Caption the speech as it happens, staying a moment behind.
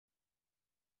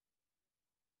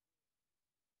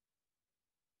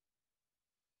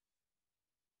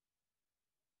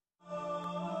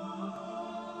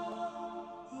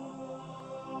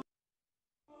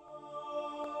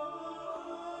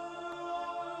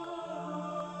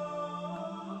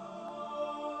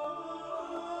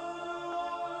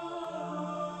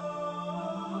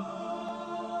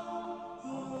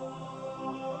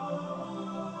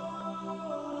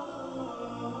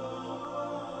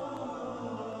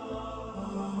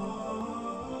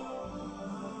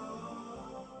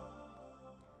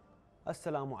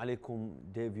Assalamu alaikum,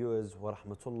 dear viewers, wa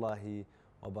rahmatullahi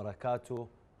wa barakatuh.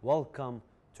 Welcome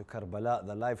to Karbala,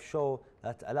 the live show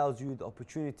that allows you the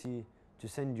opportunity to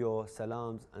send your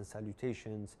salams and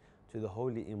salutations to the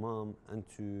Holy Imam and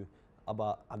to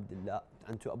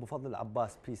Abal-Fadhil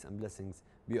Al-Abbas, peace and blessings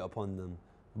be upon them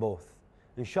both.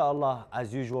 Inshallah,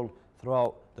 as usual,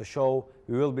 throughout the show,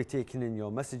 we will be taking in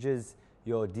your messages,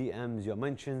 your DMs, your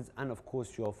mentions, and of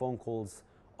course your phone calls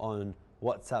on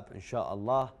WhatsApp,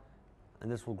 inshallah. And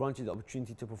this will grant you the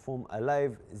opportunity to perform a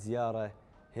live ziyarah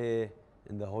here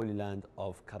in the holy land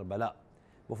of Karbala.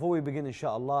 Before we begin,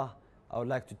 inshallah, I would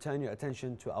like to turn your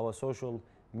attention to our social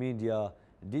media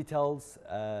details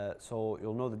so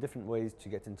you'll know the different ways to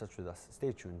get in touch with us.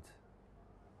 Stay tuned.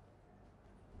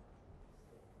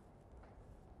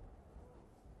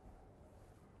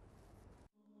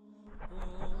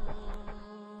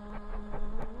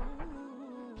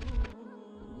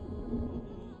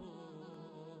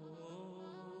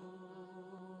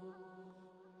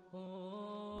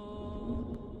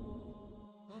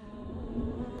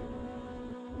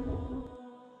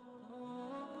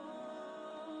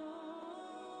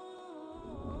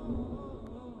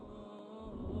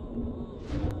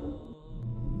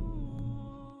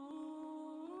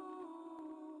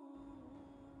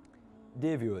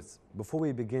 Dear viewers, before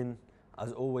we begin,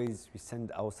 as always, we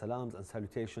send our salams and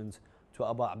salutations to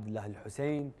Abal-Fadhil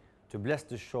Al-Hussein to bless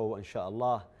the show,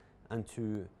 inshallah, and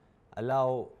to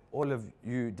allow all of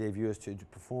you, dear viewers, to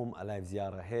perform a live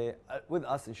ziyarah here with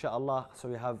us, inshallah, so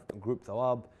we have group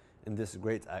thawab in this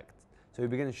great act. So we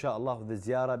begin, inshallah, with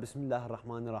the ziyarah. Bismillah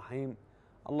ar-Rahman ar-Rahim.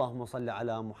 Allahumma salli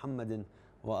ala Muhammadin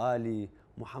wa ali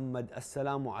Muhammad.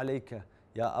 Assalamu alayka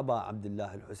ya Abal-Fadhil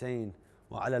Al-Hussein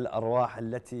wa ala al-arwah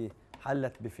allati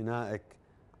حلت بفنائك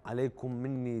عليكم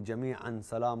مني جميعا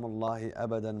سلام الله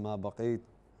أبدا ما بقيت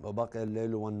وبقي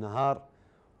الليل والنهار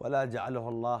ولا جعله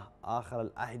الله آخر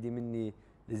العهد مني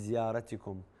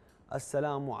لزيارتكم.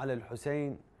 السلام على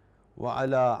الحسين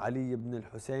وعلى علي بن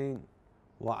الحسين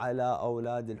وعلى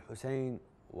أولاد الحسين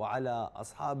وعلى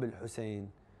أصحاب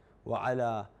الحسين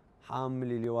وعلى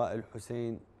حامل لواء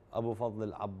الحسين أبو فضل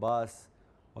العباس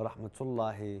ورحمة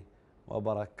الله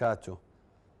وبركاته.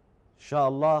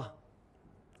 Inshallah,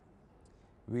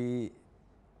 we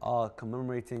are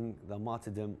commemorating the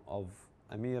martyrdom of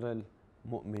Amir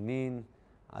al-Mu'mineen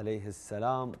alayhi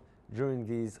salam during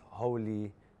these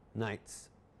holy nights.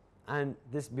 And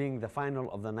this being the final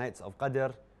of the nights of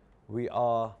Qadr, we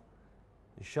are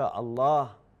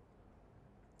inshallah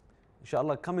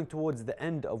coming towards the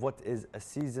end of what is a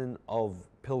season of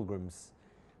pilgrims.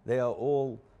 They are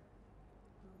all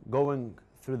going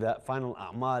through that final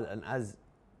a'mal, and as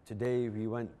today we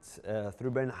went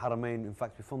through Beni Hashim. In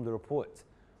fact, we filmed a report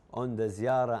on the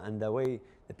ziyarah and the way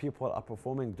the people are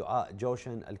performing dua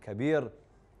Joshan al-Kabir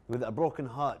with a broken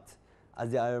heart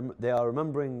as they are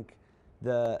remembering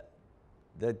the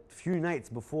few nights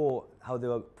before, how they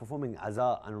were performing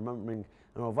aza and remembering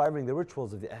and reviving the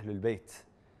rituals of the Ahlul Bayt.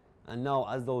 And now,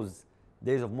 as those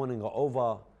days of mourning are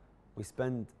over, we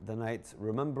spend the nights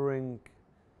remembering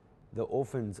the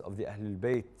orphans of the Ahlul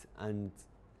Bayt and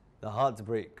the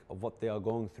heartbreak of what they are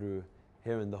going through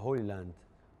here in the holy land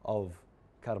of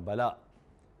Karbala.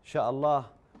 Inshallah,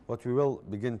 what we will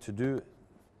begin to do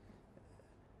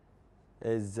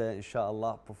is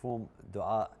inshallah perform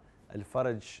dua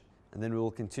al-faraj, and then we will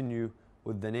continue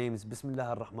with the names. Bismillah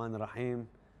ar-Rahman ar-Rahim.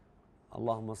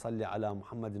 Allahumma salli ala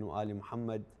Muhammadin wa ali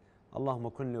Muhammad.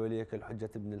 Allahumma kun li waliyaka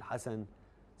al-Hujjat ibn al-Hasan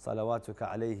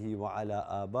salawatuka alayhi wa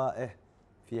ala aba'ih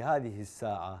fi hadhihi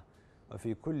as-sa'a wa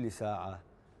fi kulli sa'a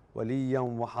وليا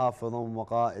وحافظا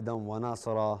وقائدا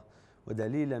وناصرا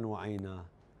ودليلا وعينا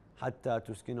حتى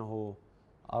تسكنه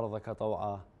أرضك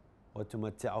طوعا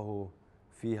وتمتعه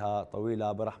فيها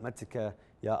طويلا برحمتك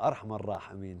يا أرحم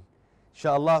الراحمين.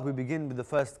 Inshallah, we begin with the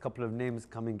first couple of names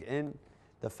coming in.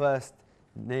 The first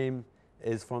name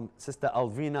is from Sister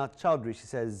Alvina Chowdhury. She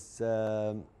says,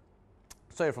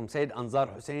 from Sayyid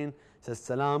Anzar Hussein, says,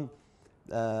 Salam,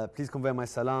 please convey my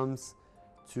salams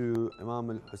to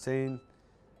Imam al-Hussein,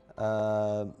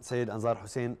 Sayyid Anzar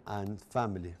Hussein and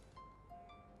family.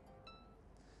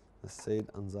 Sayyid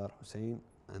Anzar Hussein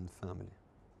and family.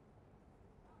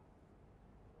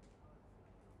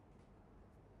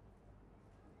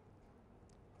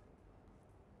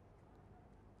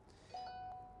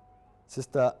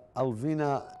 Sister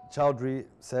Alvina Chowdhury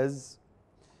says,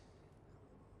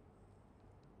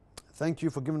 thank you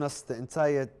for giving us the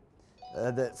entire,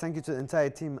 thank you to the entire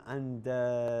team and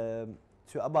to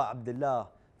Abal-Fadhil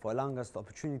for allowing us the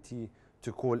opportunity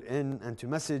to call in and to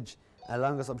message,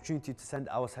 allowing us the opportunity to send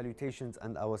our salutations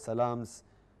and our salams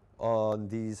on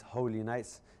these holy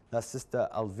nights. That's Sister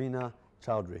Alvina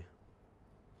Chowdhury.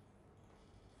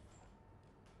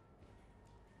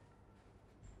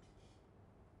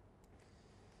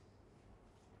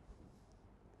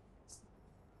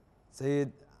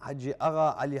 Sayyid Haji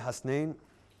Agha Ali Hasnain.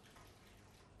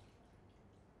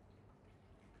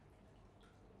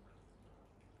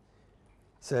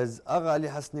 Says Agha Ali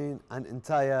Hasnain and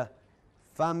entire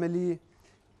family.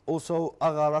 Also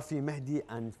Agha Rafi Mehdi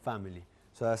and family.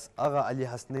 So that's Agha Ali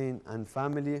Hasnain and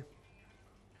family.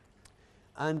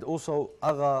 And also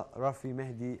Agha Rafi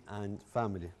Mehdi and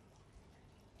family.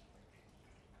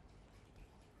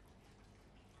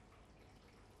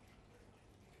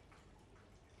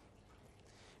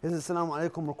 Here's Assalamu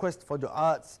alaikum request for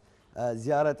du'ats,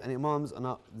 ziyarat and imams, and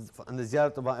the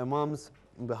ziyarat of our imams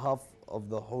on behalf of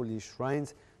the holy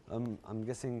shrines. I'm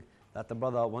guessing that the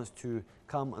brother wants to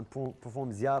come and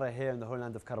perform ziyarah here in the holy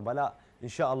land of Karbala.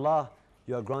 Inshallah,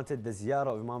 you are granted the ziyarah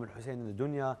of Imam Hussein in the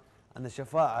dunya and the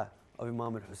shafa'ah of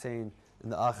Imam Hussein in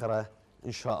the akhirah,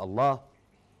 inshallah.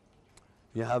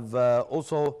 You have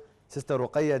also Sister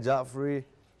Ruqayya Ja'fari,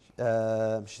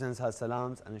 she sends her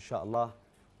salams, and inshallah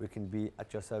we can be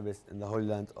at your service in the holy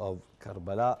land of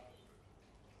Karbala.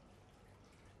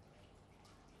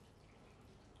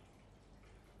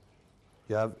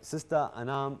 You have Sister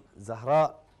Anam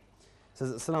Zahra,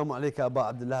 says Assalamu alayka Aba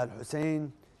Abdullah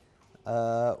Al-Hussein,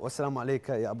 wa assalamu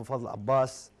alayka ya Abal-Fadhil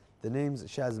Al-Abbas. The names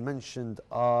she has mentioned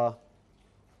are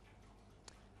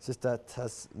Sister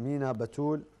Tasmina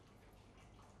Batul,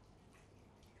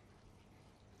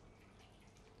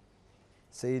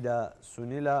 Sayyida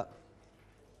Sunila,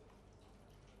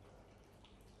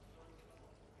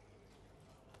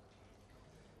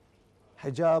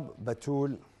 Hijab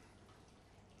Batul,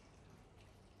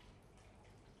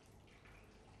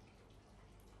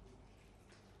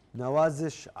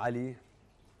 Nawazish Ali,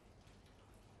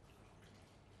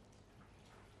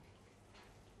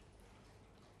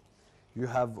 you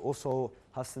have also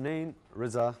Hasnain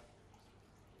Riza,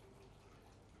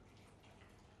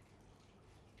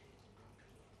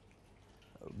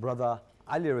 brother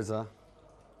Ali Riza,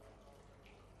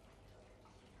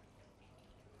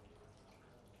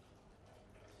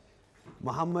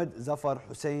 Muhammad Zafar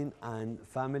Hussein and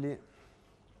family,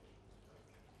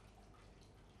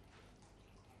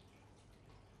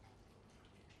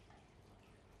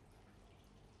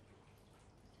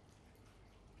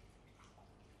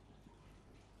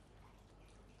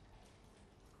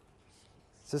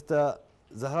 Sister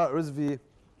Zahra Rizvi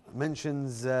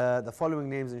mentions the following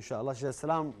names, inshallah. She says,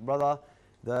 Salam, brother,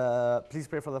 please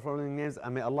pray for the following names,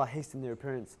 and may Allah hasten the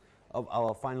appearance of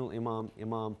our final Imam,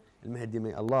 Imam Al-Mahdi.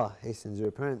 May Allah hasten your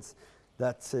appearance.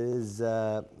 That is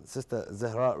Sister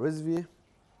Zahra Rizvi.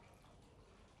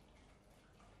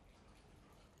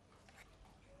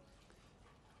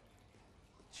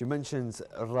 She mentions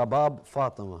Rabab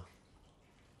Fatima.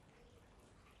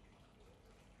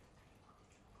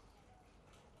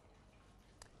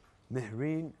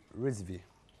 Mehreen Rizvi.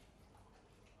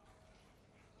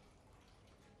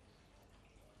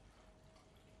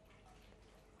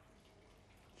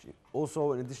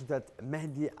 Also, in addition to that,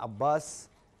 Mehdi Abbas,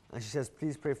 and she says,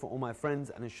 please pray for all my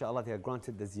friends, and inshallah they are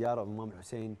granted the ziyarah of Imam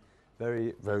Hussein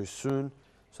very, very soon.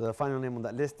 So the final name on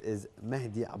that list is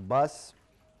Mehdi Abbas.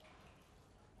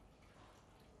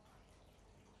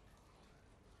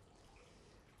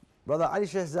 Brother Ali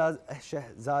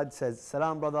Shehzad says,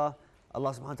 Salam, brother.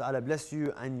 Allah subhanahu wa ta'ala bless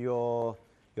you and your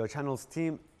channel's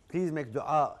team. Please make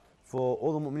dua for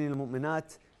all the mu'mineen and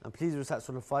mu'minat, and please recite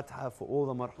Surah Al-Fatiha for all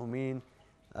the marhumin,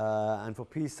 and for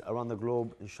peace around the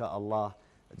globe, inshallah.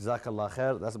 Jazakallah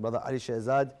khair. That's Brother Ali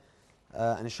Shehzad.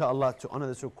 And inshallah, to honor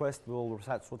this request, we will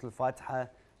recite Surah Al-Fatiha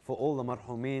for all the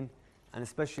marhumin, and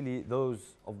especially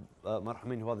those of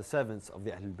marhumin who are the servants of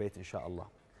the Ahlul Bayt, inshallah.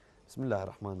 Bismillah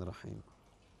ar-Rahman ar-Rahim.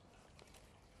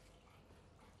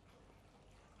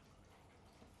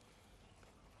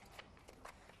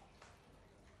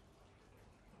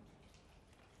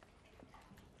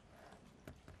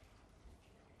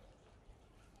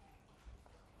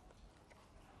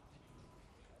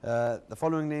 The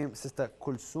following name, Sister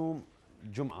Kulsum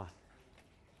Jum'ah,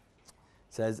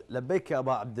 says, Labbaik ya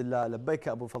Aba Abdullah, Labbaik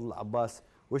ya Abal-Fadhil Al-Abbas,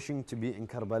 wishing to be in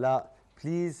Karbala.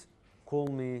 Please call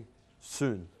me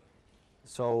soon.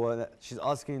 So she's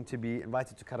asking to be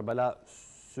invited to Karbala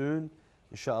soon,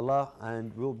 inshallah,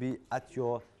 and we'll be at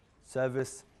your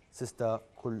service, Sister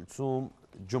Kulsum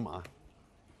Jum'ah.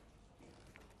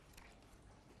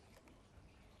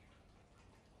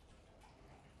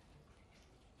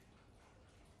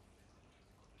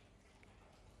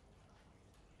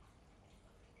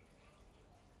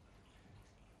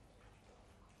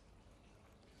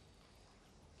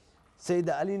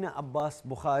 Sayyida Alina Abbas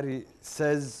Bukhari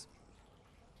says,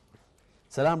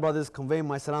 Salam, brothers, convey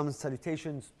my salam and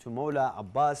salutations to Mawla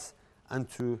Abbas and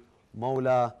to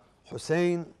Mawla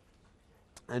Hussein,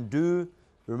 and do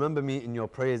remember me in your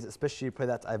prayers, especially pray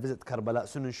that I visit Karbala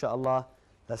soon, inshallah.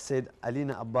 That's Sayyid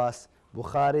Alina Abbas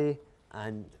Bukhari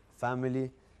and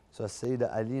family. So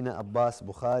Sayyida Alina Abbas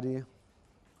Bukhari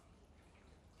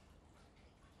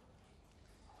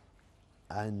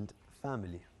and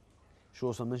family. She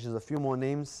also mentions a few more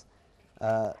names.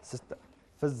 Sister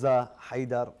Fizza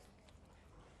Haidar,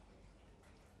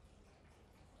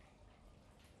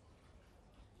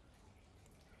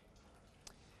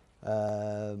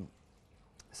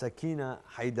 Sakina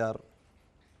Haidar,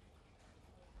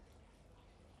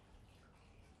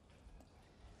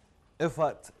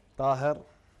 Ifat Tahir,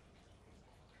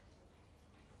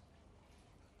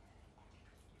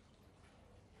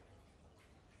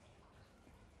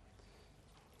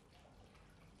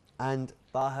 and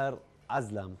Tahir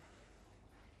Azlam.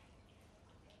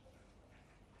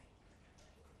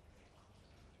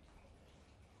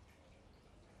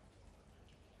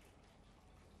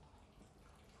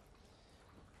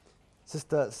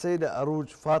 Sister Sayyidah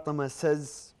Aruj Fatima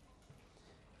says,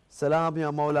 Salam ya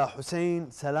Mawla Hussein,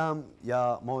 Salam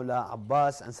ya Mawla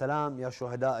Abbas, and Salam ya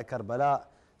Shuhada Karbala.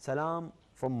 Salam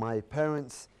from my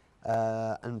parents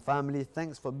and family.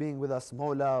 Thanks for being with us,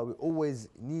 Mawla. We always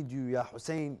need you, ya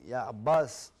Hussein, ya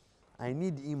Abbas. I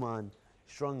need Iman,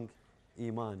 strong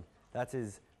Iman. That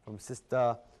is from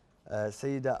Sister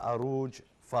Sayyidah Aruj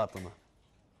Fatima.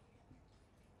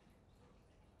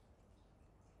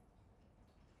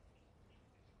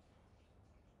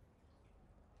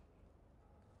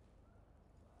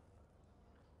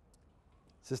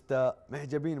 Sister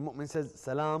Mehjabeen Mu'min says,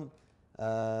 Salam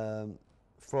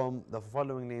from the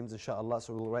following names, inshallah.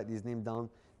 So we'll write these names down.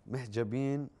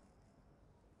 Mehjabeen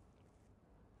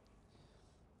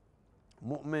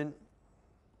Mu'min.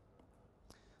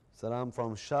 Salam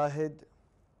from Shahid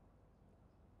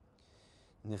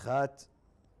Nikhat.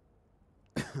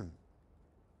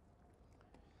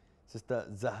 Sister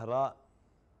Zahra.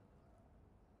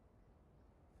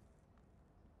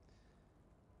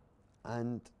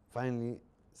 And finally,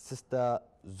 Sister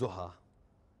Zuha.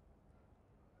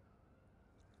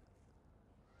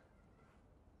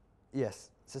 Yes,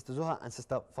 Sister Zuha and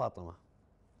Sister Fatima.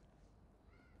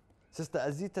 Sister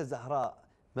Azita Zahra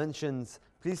mentions,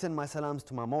 please send my salams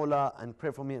to my Mawla and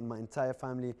pray for me and my entire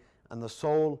family and the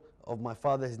soul of my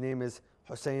father. His name is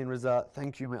Hussein Riza.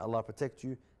 Thank you, may Allah protect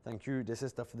you. Thank you, dear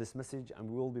sister, for this message, and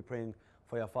we will be praying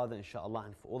for your father, inshallah,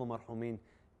 and for all the marhumin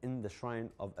in the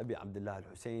shrine of Abi Abdullah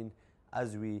Al-Hussein.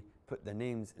 As we put the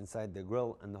names inside the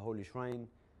grill and the holy shrine,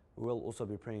 we will also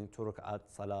be praying 2 rak'at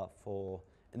salah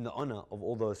in the honor of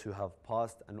all those who have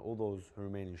passed and all those who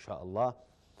remain, inshaAllah.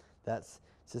 That's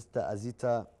Sister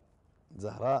Azita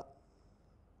Zahra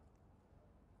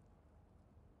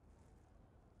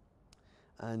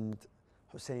and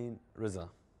Hussein Riza.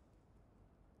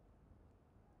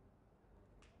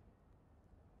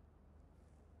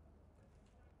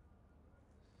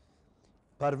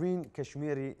 Parveen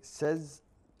Kashmiri says,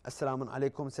 Assalamu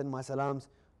alaikum, send my salams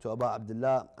to Aba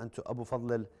Abdullah and to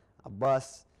Abal-Fadhil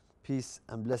Al-Abbas. Peace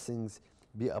and blessings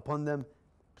be upon them.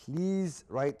 Please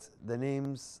write the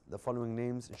names, the following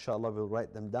names, inshallah we'll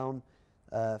write them down.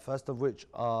 First of which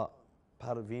are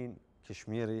Parveen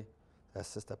Kashmiri, that's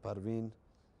Sister Parveen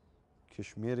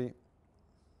Kashmiri.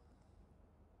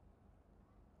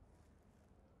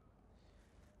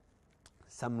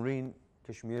 Samreen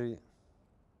Kashmiri.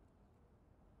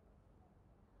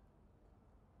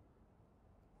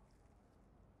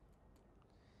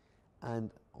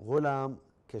 And Ghulam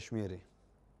Kashmiri.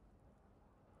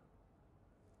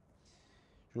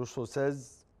 She also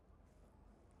says,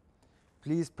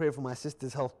 please pray for my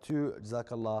sister's health too.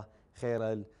 Jazakallah khair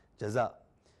al jaza.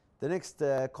 The next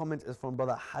comment is from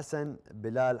Brother Hassan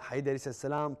Bilal Haidar. He says,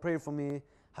 Salam, pray for me,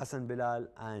 Hassan Bilal,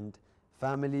 and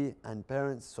family and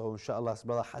parents. So inshallah,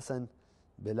 Brother Hassan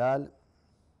Bilal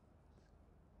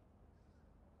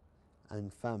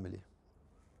and family.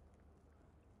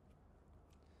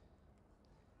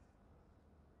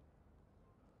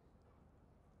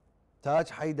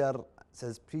 Taj Haidar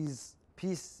says, please,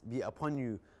 peace be upon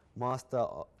you, Master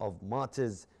of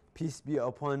Martyrs. Peace be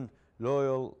upon the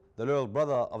loyal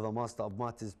brother of the Master of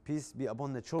Martyrs. Peace be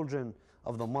upon the children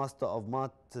of the Master of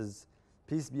Martyrs.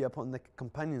 Peace be upon the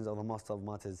companions of the Master of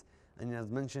Martyrs. And he has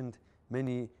mentioned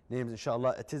many names,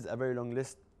 inshallah. It is a very long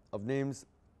list of names.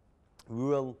 We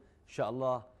will,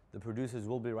 inshallah, the producers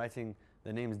will be writing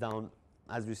the names down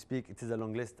as we speak. It is a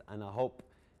long list, and I hope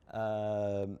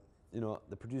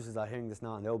the producers are hearing this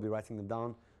now and they'll be writing them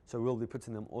down. So we'll be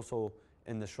putting them also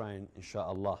in the shrine,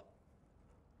 inshaAllah.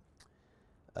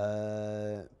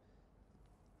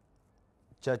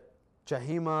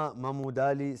 Chahima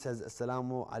Mahmoudali says,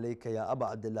 Assalamu alayka ya Aba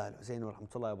Abdullah Al-Hussein wa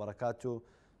rahmatullahi wa barakatuh. So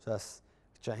that's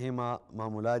Chahima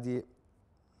Mamuladi.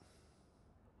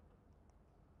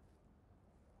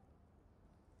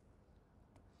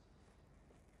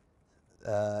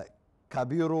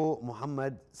 Kabiru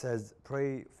Muhammad says,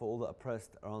 pray for all the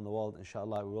oppressed around the world.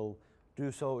 Inshallah, we will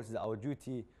do so. It is our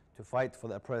duty to fight for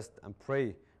the oppressed and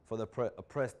pray for the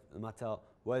oppressed no matter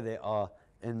where they are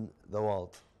in the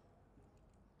world.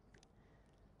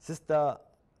 Sister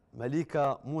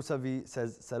Malika Musavi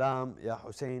says, Salam Ya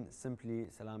Hussein, simply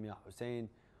Salam Ya Hussein.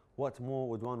 What more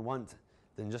would one want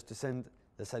than just to send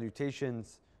the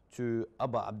salutations to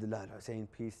Abba Abdullah Al-Hussein,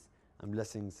 peace and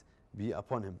blessings be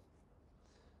upon him.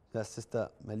 That's Sister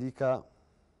Malika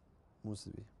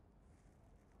Musavi.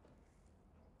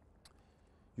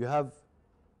 You have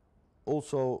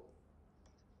also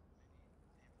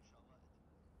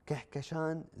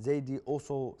Kehkashan Zaidi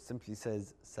also simply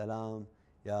says, Salam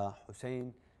Ya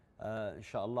Hussein.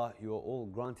 Inshallah, you are all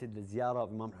granted the ziyarah of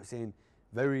Imam Hussein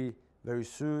very, very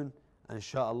soon. And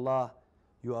inshallah,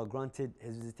 you are granted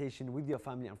his visitation with your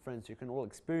family and friends, so you can all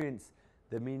experience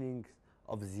the meaning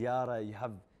of ziyarah.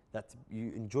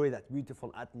 You enjoy that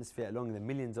beautiful atmosphere along the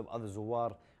millions of other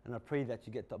zuwar. And I pray that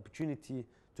you get the opportunity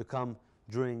to come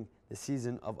during the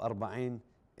season of Arba'in,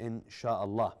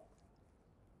 inshallah.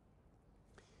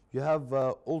 You have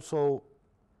also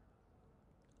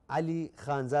Ali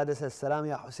Khanzada says, Salam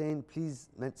Ya Hussein, please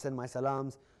send my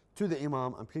salams to the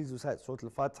Imam and please recite Surah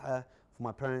Al-Fatiha for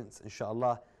my parents,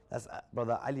 inshallah. That's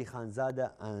Brother Ali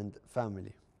Khanzada and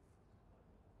family.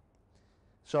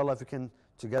 Inshallah, if we can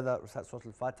together recite Surah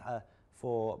Al-Fatiha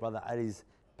for Brother Ali's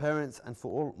parents and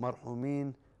for all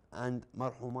marhumeen and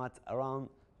marhumat around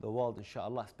the world,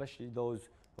 inshallah, especially those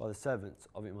who are the servants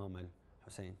of Imam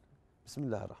al-Hussein.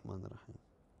 Bismillah ar-Rahman ar-Rahim.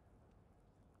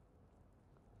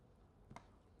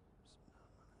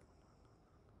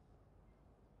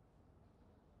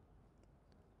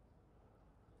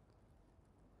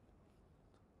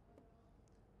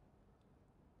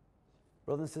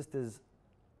 Brothers and sisters,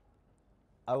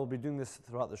 I will be doing this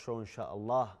throughout the show,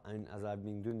 inshallah, and as I've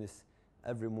been doing this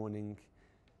every morning,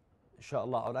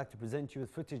 inshallah, I would like to present you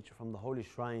with footage from the holy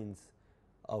shrines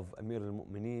of Amir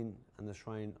al-Mu'mineen and the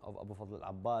shrine of Abal-Fadhil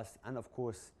Al-Abbas, and of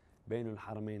course, Beni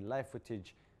Hashim live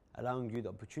footage, allowing you the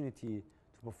opportunity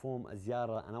to perform a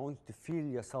ziyarah, and I want you to feel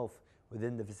yourself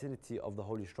within the vicinity of the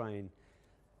holy shrine.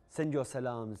 Send your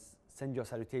salams, send your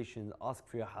salutations, ask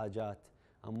for your hajat,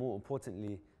 and more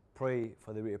importantly, pray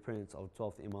for the reappearance of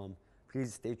 12th Imam.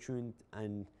 Please stay tuned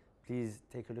and please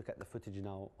take a look at the footage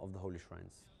now of the holy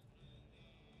shrines.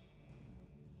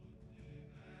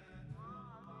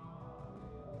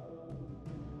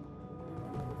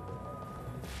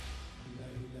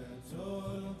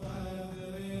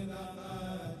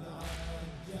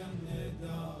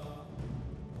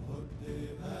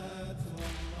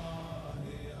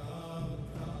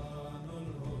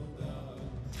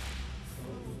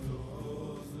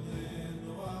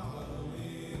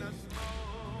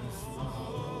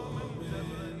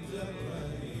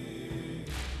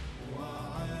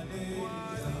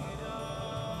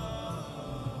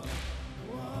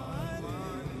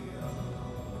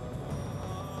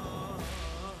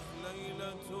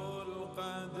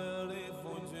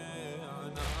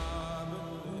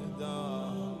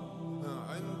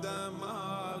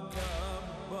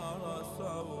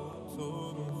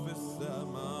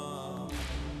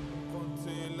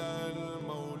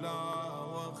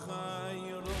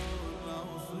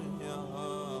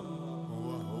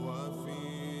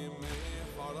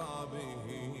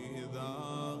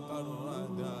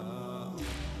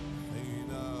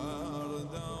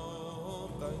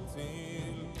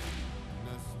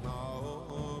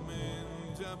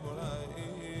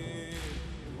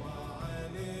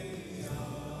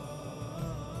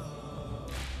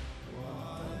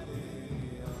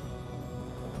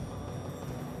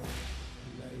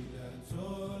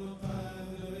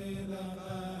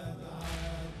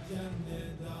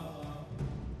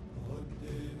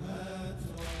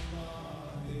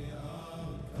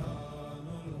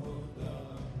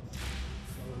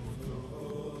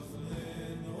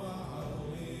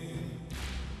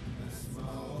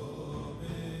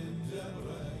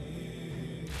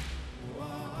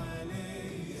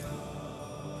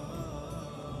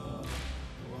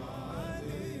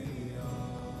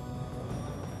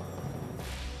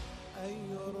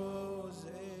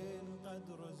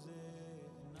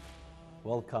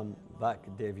 Welcome back,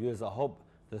 dear viewers. I hope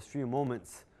those few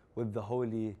moments with the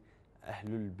holy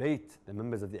Ahlul Bayt, the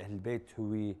members of the Ahlul Bayt who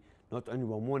we not only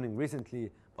were mourning recently,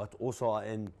 but also are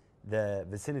in the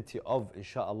vicinity of,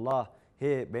 inshallah,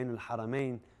 here, Bain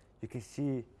al-Haramain. You can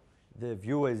see the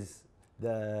viewers,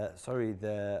 the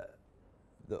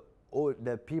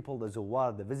people, the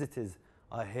Zawar, the visitors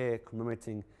are here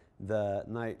commemorating the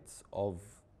nights of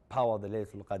power, the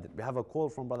Laylatul Qadr. We have a call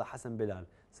from Brother Hassan Bilal.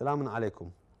 Salamun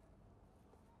alaikum.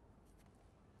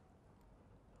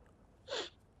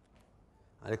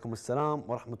 Alaikum assalam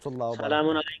wa rahmatullah wa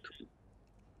Salamun barakatuh. alaikum.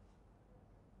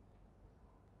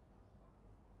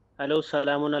 Hello,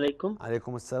 salamun alaikum.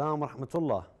 Alaikum assalam wa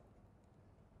rahmatullah.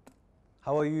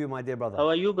 How are you, my dear brother? How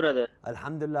are you, brother?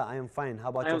 Alhamdulillah, I am fine. How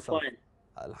about I am yourself? fine.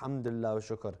 Alhamdulillah wa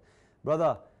shukr.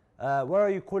 Brother, where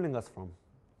are you calling us from?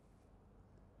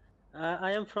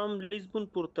 I am from Lisbon,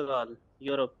 Portugal,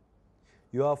 Europe.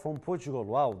 You are from Portugal.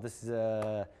 Wow, this is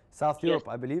South Yes. Europe,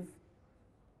 I believe.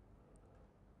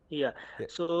 Yeah. Yeah.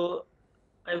 So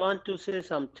I want to say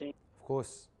something. Of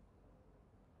course.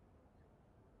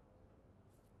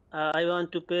 I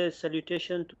want to pay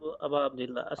salutation to Abu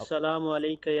Abdullah. Assalamu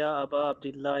alayka ya Abu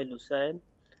Abdullah al-Hussein.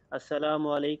 Assalamu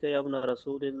alayka ya ibn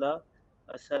Rasulillah.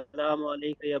 Assalamu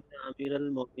alayka ya ibn Amir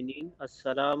al-Mu'minin.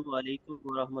 Assalamu alaykum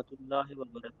wa rahmatullahi wa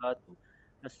barakatuh.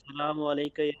 Assalamu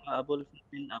alayka ya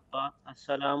Abal-Fadhil Al-Abbas.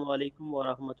 Assalamu alaykum wa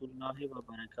rahmatullahi wa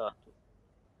barakatuh.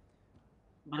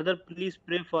 Brother, please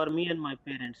pray for me and my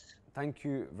parents. Thank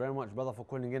you very much, brother, for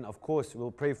calling in. Of course, we'll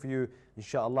pray for you.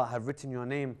 Inshallah, I have written your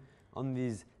name on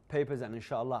these papers, and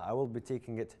inshallah, I will be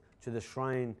taking it to the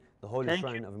shrine, the holy Thank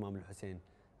shrine you. of Imam Hussein.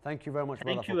 Thank you very much,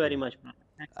 brother. Thank for you very calling. much, brother.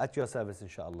 At your service,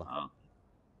 inshallah.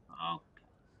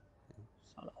 Okay.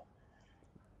 Salam.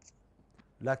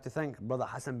 I'd like to thank Brother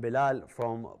Hassan Bilal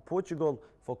from Portugal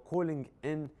for calling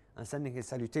in and sending his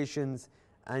salutations.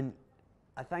 And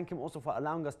I thank him also for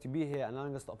allowing us to be here,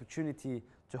 allowing us the opportunity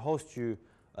to host you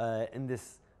in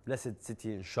this blessed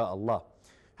city, inshallah.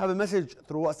 Have a message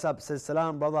through WhatsApp. Says,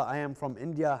 Salam, brother, I am from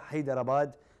India,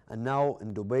 Hyderabad, and now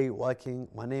in Dubai working.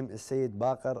 My name is Sayyid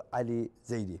Baqir Ali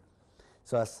Zaidi.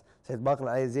 So that's Sayyid Baqir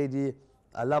Ali Zaidi,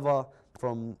 a lover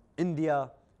from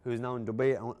India who is now in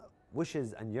Dubai and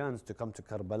wishes and yearns to come to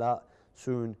Karbala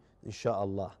soon,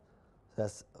 inshallah.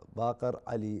 That's Baqir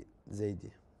Ali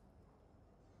Zaidi.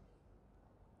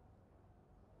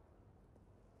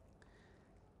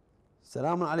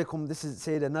 Assalamu alaikum. This is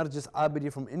Sayyida Narjis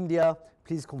Abidi from India.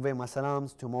 Please convey my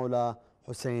salams to Mawla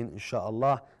Hussein,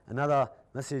 inshallah. Another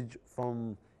message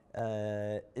from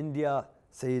India,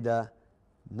 Sayyida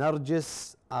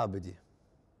Narjis Abidi.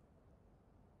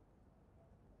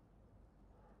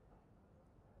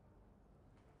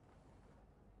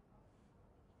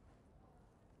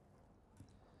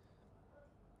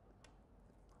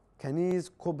 Kaniz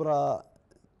Kubra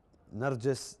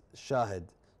Narjis Shahid.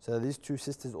 So these two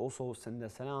sisters also send their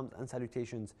salams and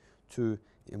salutations to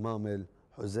Imam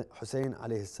al-Hussein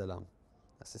alayhi salam.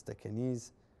 Sister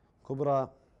Kaniz Kubra,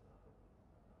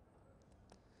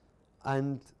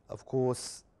 and of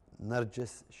course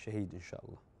Narjis Shaheed,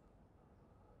 inshallah.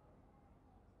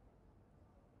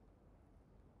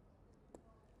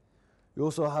 We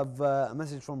also have a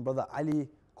message from Brother Ali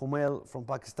Kumail from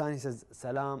Pakistan. He says,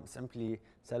 Salam, simply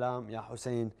Salam, Ya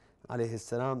Hussein alayhi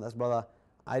salam. That's Brother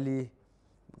Ali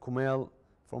Kumail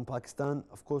from Pakistan.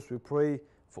 Of course, we pray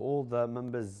for all the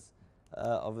members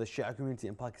of the Shia community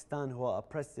in Pakistan who are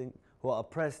oppressed and who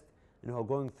are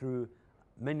going through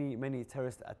many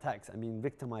terrorist attacks and being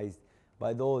victimized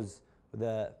by those with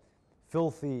the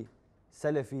filthy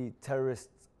Salafi terrorist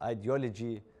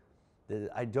ideology, the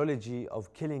ideology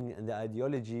of killing and the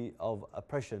ideology of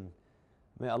oppression.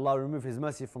 May Allah remove His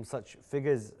mercy from such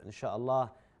figures,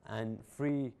 inshallah, and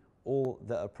free all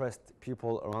the oppressed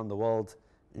people around the world,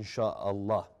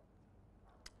 inshallah.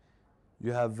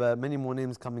 You have many more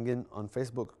names coming in on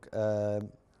Facebook.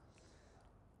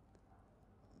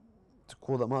 To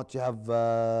call them out, you have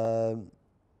the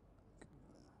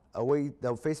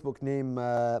Facebook name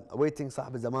Awaiting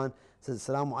Sahib Zaman says,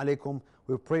 Assalamu alaikum.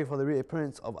 We pray for the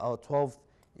reappearance of our 12th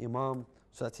Imam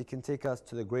so that he can take us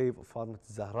to the grave of Fatima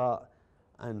Zahra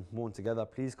and mourn together.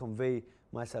 Please convey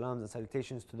my salams and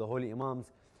salutations to the holy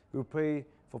Imams. We pray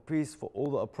for peace for all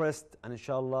the oppressed, and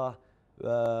inshallah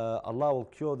Allah will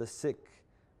cure the sick.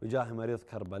 Bijah Marid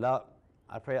Karbala.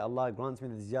 I pray Allah grants me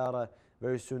the ziyarah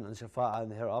very soon and shafa'ah in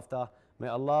the hereafter. May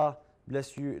Allah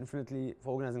bless you infinitely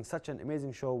for organizing such an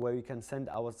amazing show where we can send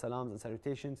our salams and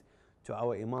salutations to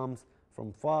our Imams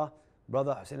from far.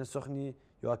 Brother Hussein al-Sukhni,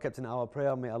 you are kept in our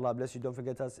prayer. May Allah bless you. Don't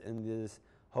forget us in these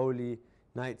holy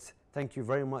nights. Thank you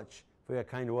very much for your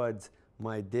kind words,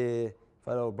 my dear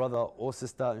fellow brother or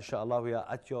sister. Inshallah, we are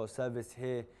at your service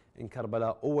here in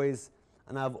Karbala always.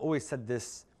 And I've always said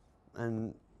this,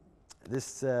 and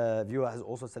this viewer has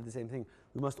also said the same thing.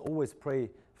 We must always pray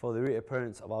for the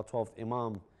reappearance of our 12th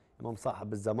Imam, Imam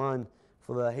Sahib al-Zaman,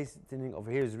 for the hastening of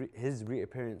his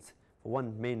reappearance for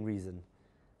one main reason.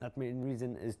 That main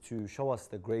reason is to show us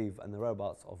the grave and the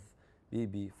whereabouts of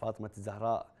Bibi, Fatima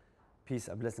al-Zahra, peace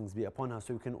and blessings be upon her,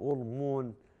 so we can all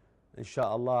mourn,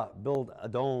 inshallah, build a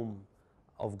dome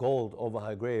of gold over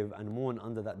her grave and mourn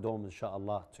under that dome,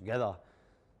 inshallah, together.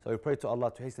 So we pray to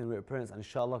Allah to hasten her appearance, and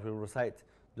inshallah we will recite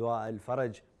dua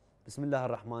al-faraj. Bismillah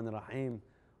ar-Rahman ar-Rahim.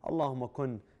 Allahumma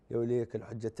kun yawliyaka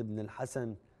al-hujjat ibn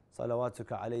al-Hasan,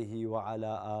 salawatuka alayhi wa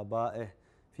ala aba'ih,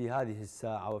 fi hadhihi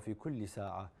as-sa'a wa fi kulli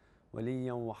sa'a,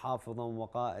 waliyan wa hafidhan wa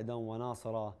qa'idan wa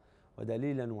nasira wa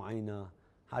dalilan wa 'ayna,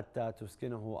 hatta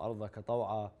tuskinahu ardaka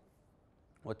taw'a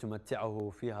wa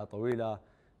tumatti'ahu fiha tawila,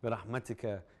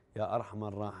 birahmatika ya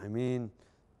arhamar rahimin.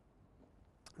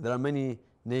 There are many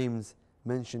names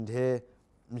mentioned here.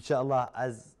 Inshallah,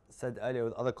 as said earlier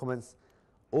with other comments,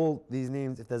 all these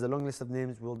names, if there's a long list of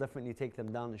names, we'll definitely take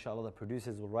them down. Inshallah, the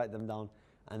producers will write them down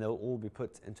and they'll all be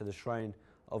put into the shrine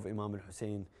of Imam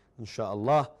al-Hussein,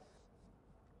 inshallah.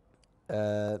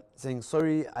 Saying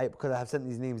sorry because I have sent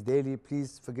these names daily.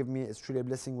 Please forgive me. It's truly a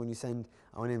blessing when you send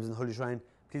our names in the Holy Shrine.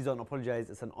 Please don't apologize.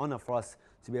 It's an honor for us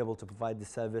to be able to provide this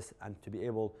service and to be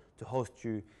able to host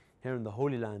you here in the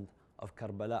Holy Land of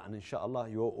Karbala. And inshallah,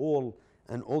 you are all,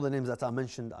 and all the names that are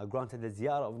mentioned are granted the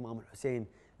ziyarah of Imam al-Hussein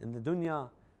in the dunya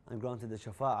and granted the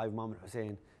shafa'ah of Imam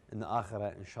al-Hussein in the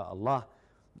akhirah, inshallah.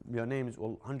 Your names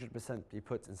will 100% be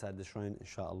put inside the shrine,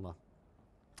 inshallah.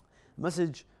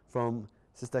 Message from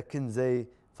Sister Kinzay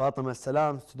Fatima.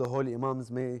 Salams to the holy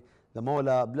Imams. May the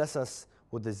Mawla bless us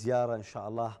with the ziyarah,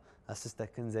 inshallah, as Sister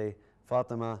Kinzay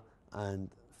Fatima and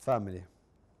family.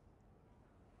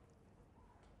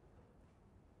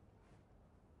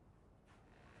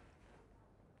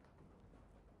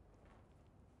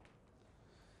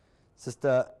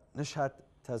 Sister Nishat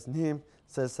Tasneem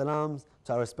says, salams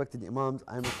to our respected Imams.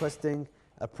 I am requesting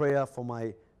a prayer for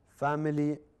my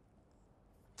family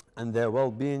and their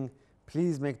well-being.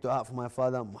 Please make dua for my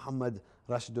father Muhammad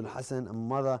Rashidul Hassan and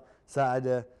mother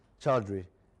Saada Chowdhury.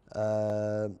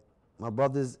 My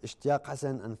brothers Ishtiyaq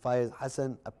Hassan and Faiz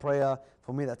Hassan. A prayer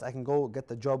for me that I can go get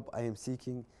the job I am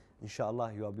seeking.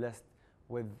 Inshallah, you are blessed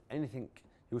with anything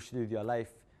you wish to do with your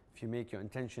life. If you make your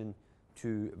intention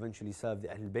to eventually serve the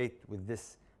Ahlul Bayt with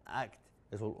this act,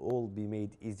 it will all be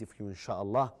made easy for you,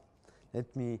 inshallah.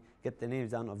 Let me get the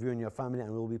names down of you and your family,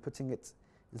 and we'll be putting it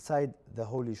inside the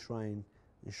holy shrine,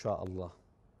 inshallah.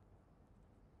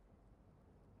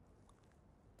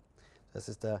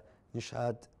 Sister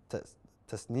Nishad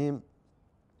Tasneem,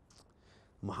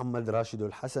 Muhammad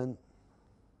Rashidul Hassan,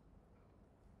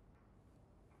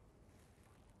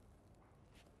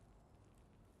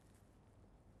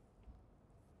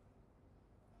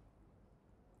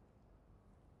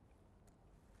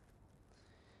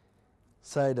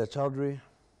 Saida Chowdhury,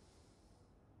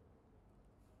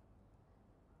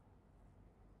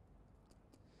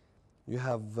 you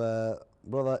have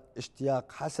brother Ishtiyaq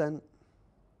Hassan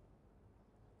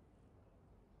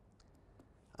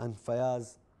and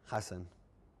Fayaz Hassan.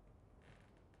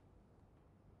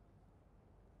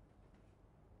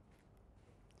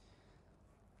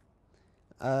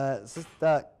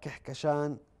 Sister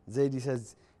Kehkashan Zaidi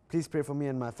says, please pray for me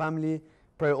and my family.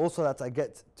 Pray also that I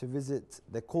get to visit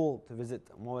the call to visit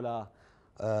Mawla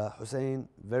Hussein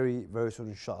very, very soon,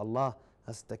 inshallah.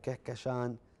 That's the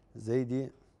Kehkashan Zaidi.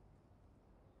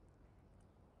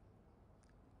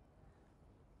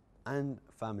 And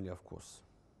family, of course.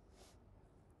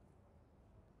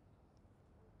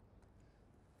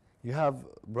 You have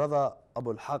brother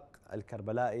Abul Haq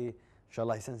Al-Karbala'i.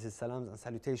 Inshallah, he sends his salams and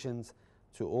salutations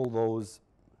to all those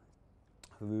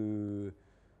who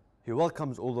he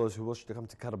welcomes all those who wish to come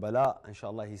to Karbala.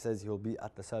 Inshallah, he says he will be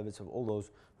at the service of all those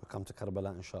who come to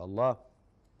Karbala, inshallah.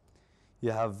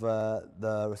 You have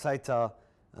the reciter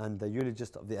and the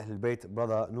eulogist of the Ahlul Bayt,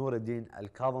 brother Nuruddin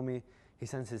Al-Kadhimi. He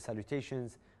sends his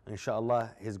salutations.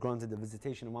 Inshallah, he has granted the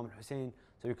visitation of Imam al-Hussein,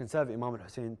 so you can serve Imam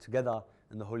al-Hussein together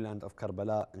in the holy land of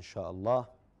Karbala, inshallah.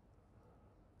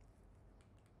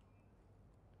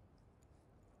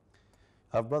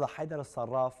 Our brother Haidar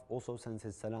al-Sarraf also sends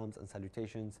his salams and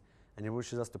salutations, and he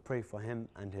wishes us to pray for him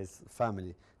and his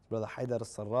family. Brother Haidar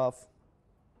al-Sarraf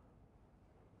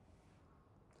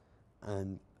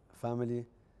and family.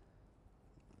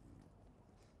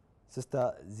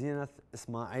 Sister Zinath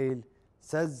Ismail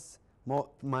says,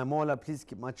 my Mawla, please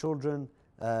keep my children,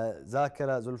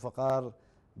 Zakira, Zulfaqar,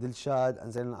 Dilshad,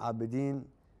 and Zain al-Abidin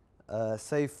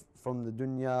safe from the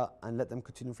dunya, and let them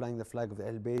continue flying the flag of the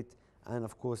Ahl Bayt. And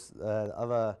of course, the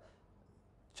other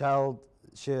child,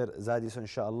 Sher Zadi, so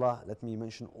inshallah, let me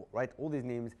write all these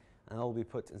names, and they'll be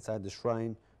put inside the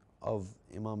shrine of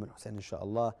Imam al-Hussein,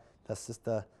 inshallah. That's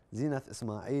Sister Zinath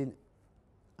Ismail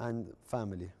and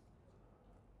family.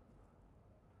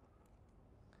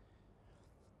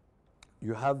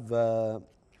 You have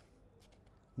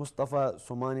Mustafa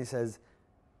Somani says,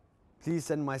 please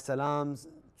send my salams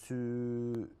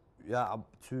to Ya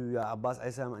Abbas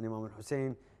Aysam and Imam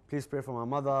Hussein. Please pray for my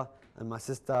mother and my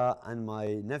sister and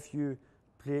my nephew.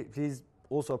 Please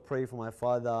also pray for my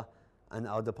father and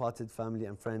our departed family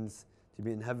and friends to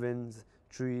be in heaven's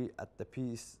tree at the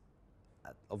peace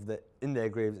in their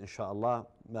graves, inshallah.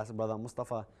 That's brother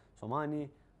Mustafa Somani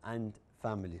and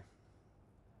family.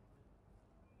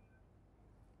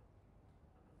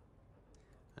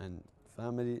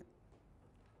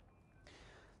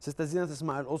 Sister Zinat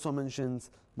Ismail also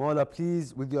mentions, Mawla,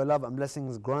 please, with your love and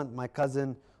blessings, grant my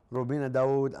cousin Robina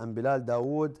Dawood and Bilal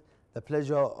Dawood the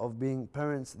pleasure of being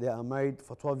parents. They are married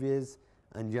for 12 years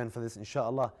and yearn for this,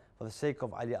 inshallah. For the sake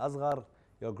of Ali Asghar,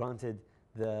 you're granted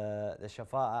the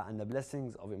shafa'ah and the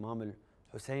blessings of Imam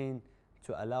al-Hussein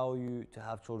to allow you to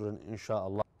have children,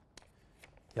 inshallah.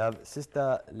 You have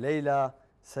Sister Layla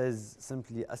says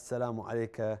simply, Assalamu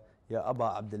alayka ya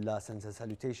Aba Abdullah, sends her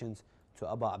salutations to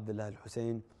Aba Abdullah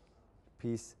al-Hussein.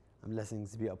 Peace and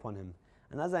blessings be upon him.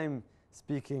 And as I'm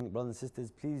speaking, brothers and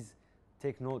sisters, please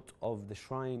take note of the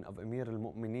shrine of Amir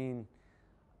al-Mu'mineen,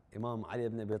 Imam Ali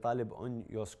ibn Abi Talib, on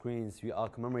your screens. We are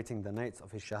commemorating the nights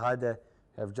of his Shahada.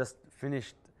 We have just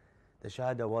finished. The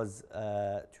Shahada was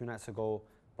 2 nights ago,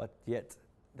 but yet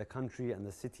the country and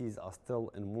the cities are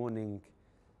still in mourning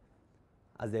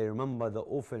as they remember the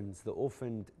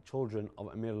orphaned children of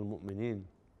Amir al-Mu'mineen.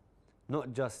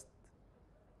 Not just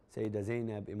Sayyidah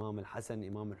Zainab, Imam al-Hassan,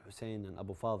 Imam al-Hussein and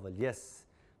Abal-Fadhil. Yes,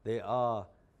 they are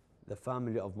the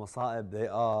family of Masa'ib. They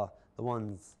are the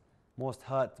ones most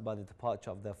hurt by the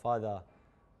departure of their father.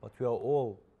 But we are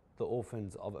all the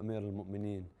orphans of Amir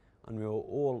al-Mu'mineen, and we are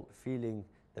all feeling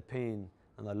the pain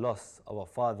and the loss of our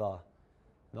father,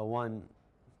 the one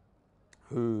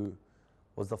who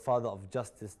was the father of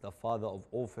justice, the father of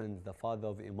orphans, the father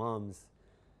of imams,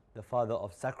 the father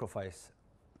of sacrifice.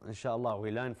 Inshallah,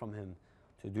 we learn from him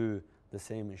to do the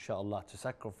same, inshallah, to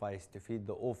sacrifice, to feed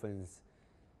the orphans,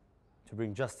 to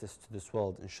bring justice to this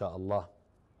world, inshallah.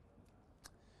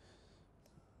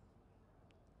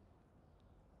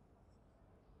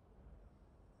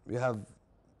 We have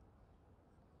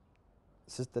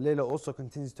Sister Layla also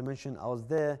continues to mention, I was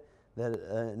there in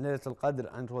Laylatul Qadr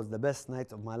and it was the best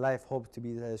night of my life. Hope to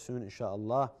be there soon,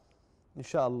 inshallah.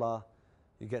 Inshallah,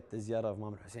 you get the ziyarah of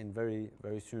Imam al-Hussein very,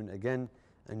 very soon again,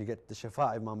 and you get the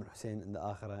shafa'a of Imam al-Hussein in the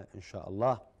akhirah,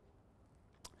 inshallah.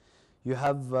 You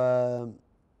have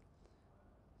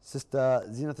Sister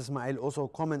Zinat Ismail also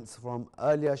comments from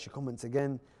earlier. She comments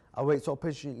again, I wait so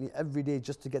patiently every day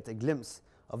just to get a glimpse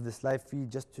of this live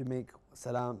feed, just to make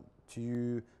salam to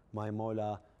you, my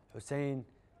Mawla Hussein.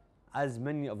 As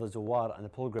many of the Zawar and the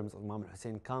pilgrims of Imam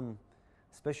al-Hussein come,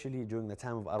 especially during the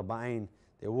time of Arba'in,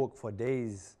 they walk for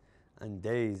days and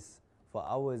days, for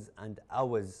hours and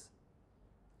hours.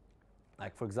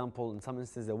 Like for example, in some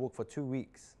instances they walk for 2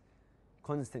 weeks,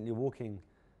 constantly walking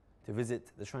to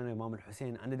visit the shrine of Imam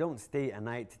al-Hussein, and they don't stay a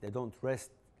night, they don't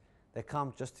rest. They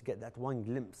come just to get that one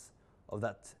glimpse of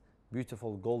that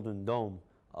beautiful golden dome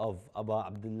of Aba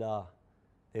Abdullah.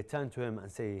 They turn to him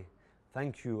and say,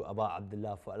 thank you, Aba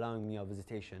Abdullah, for allowing me a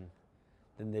visitation.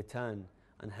 Then they turn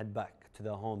and head back to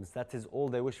their homes. That is all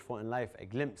they wish for in life, a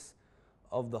glimpse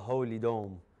of the holy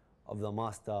dome of the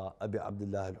Master Abi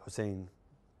Abdullah al-Hussein.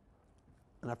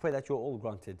 And I pray that you're all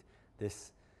granted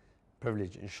this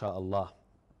privilege, inshaAllah.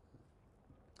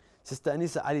 Sister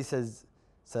Anisa Ali says,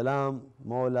 Salam,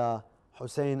 Mawla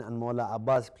Hussein and Mawla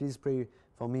Abbas, please pray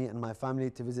for me and my family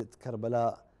to visit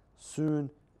Karbala soon,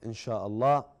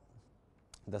 inshaAllah.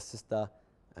 That's Sister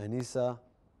Anisa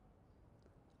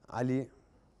Ali.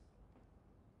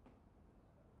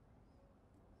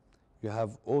 You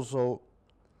have also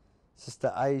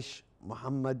Sister Aish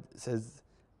Muhammad says,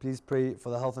 please pray for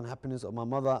the health and happiness of my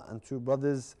mother and 2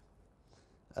 brothers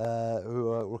who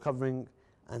are recovering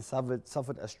and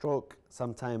suffered a stroke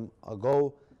some time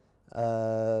ago,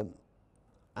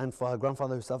 and for her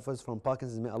grandfather who suffers from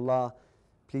Parkinson's. May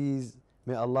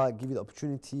Allah give you the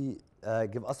opportunity,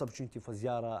 give us the opportunity for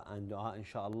ziyarah and dua,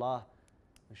 inshallah.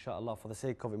 Inshallah, for the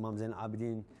sake of Imam Zain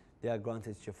al-Abidin, they are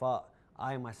granted shifa.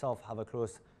 I myself have a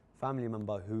close family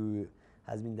member who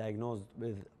has been diagnosed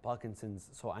with Parkinson's,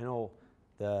 so I know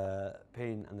the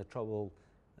pain and the trouble,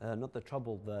 not the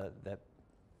trouble,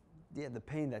 the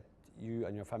pain that you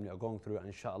and your family are going through. And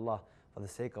inshallah, for the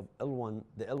sake of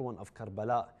the ill one of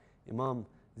Karbala, Imam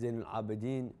Zain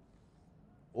al-Abidin,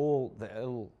 all the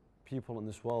ill people in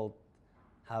this world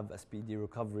have a speedy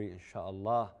recovery,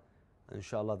 inshallah. And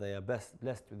inshallah, they are blessed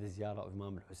with the ziyarah of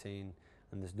Imam al-Hussein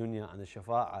in this dunya and the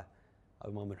shafa'ah of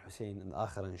Imam al-Hussein in the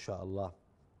akhirah, inshallah.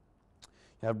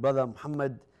 You have Brother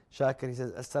Muhammad Shakir, he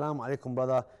says, Assalamu alaikum,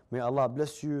 brother. May Allah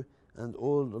bless you and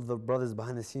all of the brothers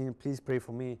behind the scene. Please pray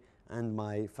for me and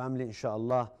my family,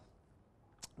 inshallah.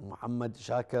 Muhammad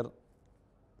Shakir,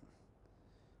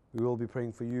 we will be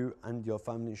praying for you and your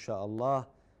family, inshallah,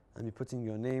 and be putting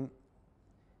your name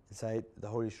inside the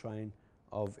holy shrine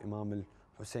of Imam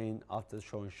Al-Hussein after the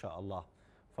show, inshallah.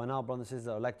 For now, brothers and sisters,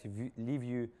 I would like to leave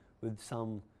you with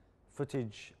some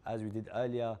footage, as we did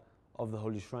earlier, of the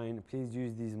holy shrine. Please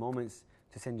use these moments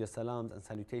to send your salams and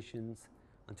salutations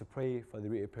and to pray for the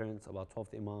reappearance of our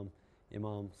 12th Imam,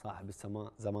 Imam Sahib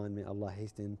al-Zaman. May Allah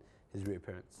hasten his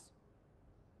reappearance.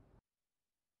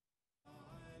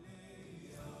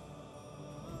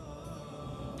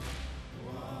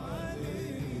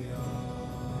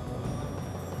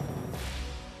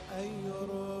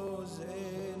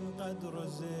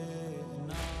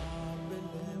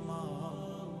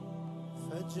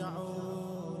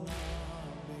 فجعونا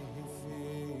به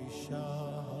في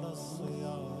شهر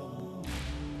الصيام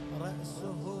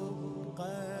رأسه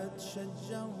قد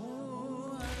شجه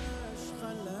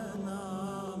أشقى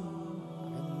الأنام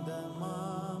عندما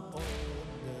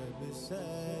قد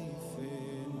بسيف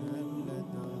أملدا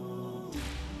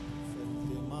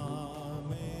فالدماء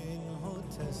منه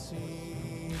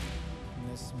تسيل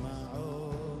نسمع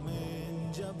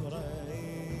من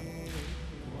جبرائيل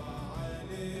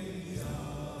وعلي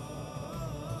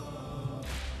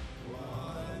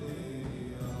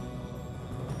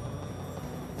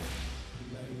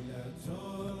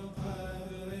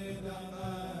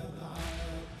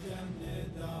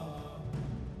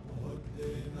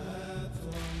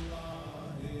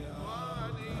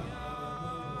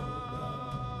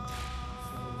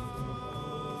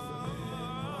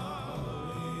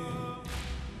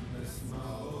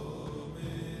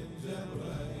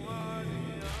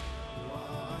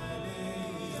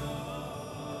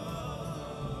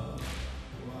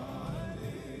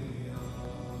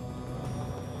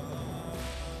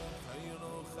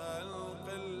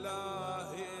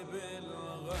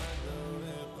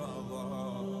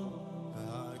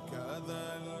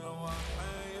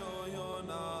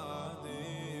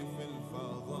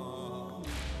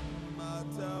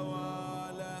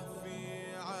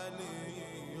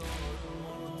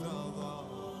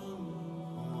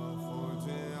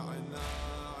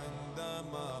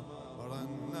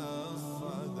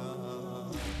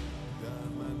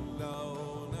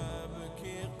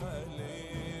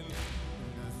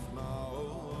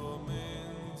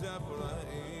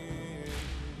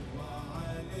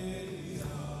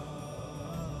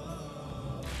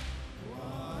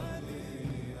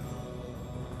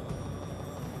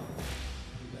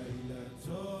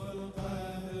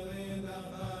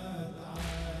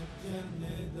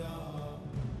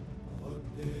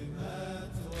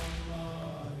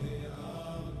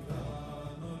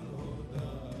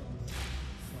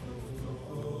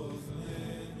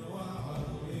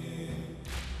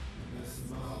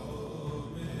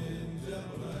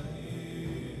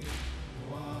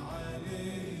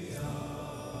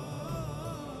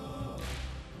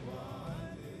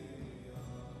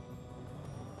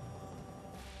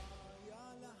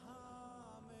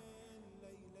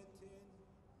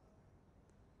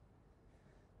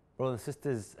Brothers and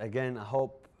sisters, again, I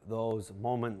hope those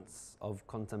moments of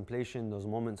contemplation, those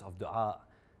moments of dua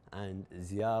and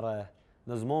ziyarah,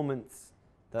 those moments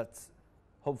that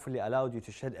hopefully allowed you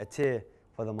to shed a tear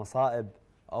for the masa'ib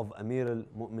of Amir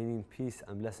al-Mu'mineen, peace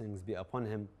and blessings be upon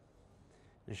him.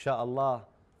 Insha'Allah,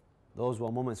 those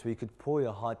were moments where you could pour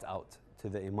your heart out to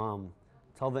the Imam.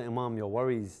 Tell the Imam your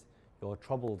worries, your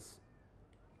troubles.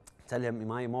 Tell him,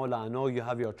 my Mawla, I know you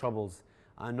have your troubles.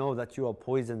 I know that you are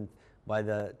poisoned by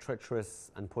the treacherous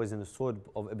and poisonous sword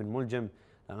of Ibn Muljam,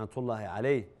 Lanatullahi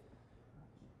alayh.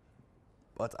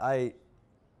 But I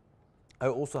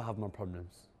also have my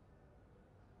problems.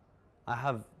 I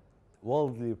have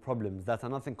worldly problems that are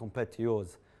nothing compared to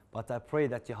yours, but I pray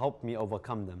that you help me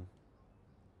overcome them.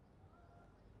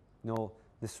 You know,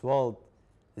 this world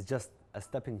is just a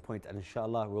stepping point, and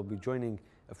inshallah we'll be joining,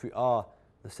 if we are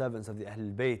the servants of the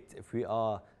Ahlul Bayt, if we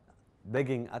are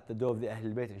begging at the door of the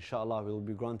Ahlul Bayt, inshallah we will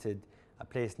be granted a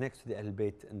place next to the Ahlul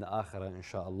Bayt in the Akhirah,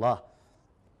 inshallah.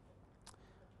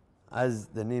 As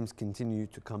the names continue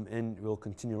to come in, we'll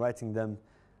continue writing them.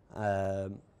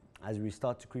 As we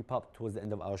start to creep up towards the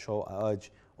end of our show, I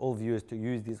urge all viewers to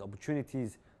use these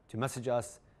opportunities to message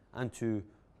us and to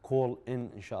call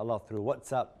in, inshallah, through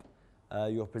WhatsApp.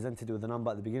 You're presented with the number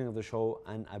at the beginning of the show,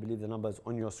 and I believe the number is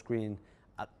on your screen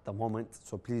at the moment.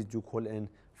 So please do call in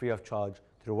free of charge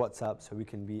through WhatsApp so we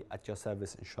can be at your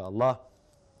service, inshallah.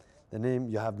 The name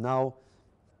you have now,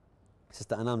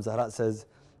 Sister Anam Zahra says,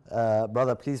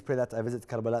 brother, please pray that I visit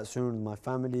Karbala soon with my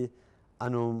family.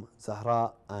 Anum,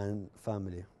 Zahra and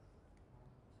family.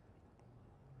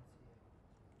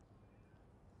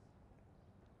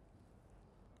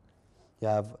 You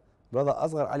have brother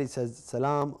Asghar Ali says,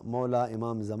 Salam Mawla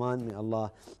Imam Zaman, may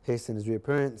Allah hasten his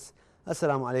reappearance.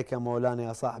 Assalamu alayka Mawlana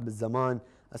ya Sahib al-Zaman.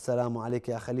 Assalamu alayka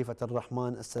ya Khalifat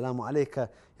al-Rahman. Assalamu alayka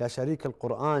ya Sharik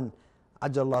al-Quran.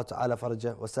 Ajjal Allah ta'ala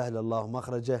farajah wa sahla Allah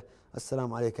makhrajah.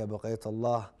 Assalamu alayka ya Baqayat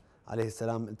Allah. Alayhi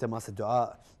salam. Iltimas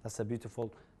dua. That's a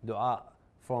beautiful dua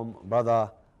from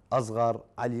brother Asghar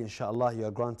Ali. Inshallah, you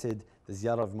are granted the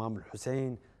ziyarah of Imam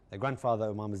al-Hussein, the grandfather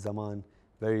of Imam al-Zaman,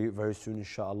 very, very soon,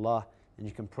 inshallah. And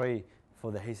you can pray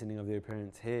for the hastening of their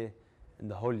appearance here in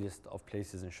the holiest of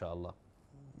places, inshallah.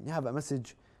 You have a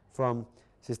message from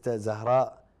Sister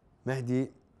Zahra Mehdi.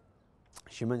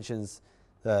 She mentions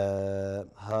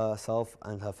herself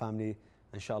and her family.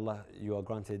 Inshallah, you are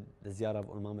granted the ziyarah of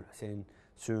Imam al-Hussein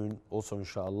soon, also,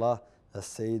 inshallah. That's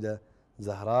Sayyida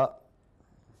Zahra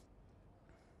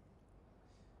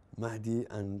Mahdi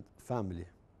and family.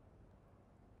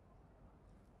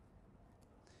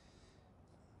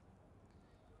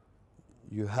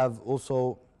 You have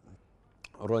also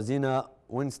Rosina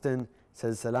Winston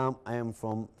says, Salam, I am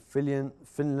from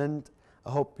Finland. I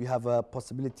hope you have a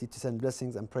possibility to send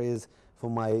blessings and prayers for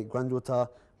my granddaughter.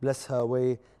 Bless her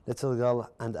way, little girl,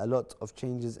 and a lot of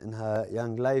changes in her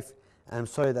young life. I'm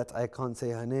sorry that I can't say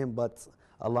her name, but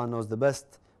Allah knows the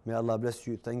best. May Allah bless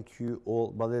you. Thank you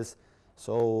all, brothers.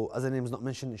 So, as the name is not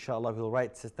mentioned, inshallah, we'll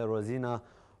write Sister Rosina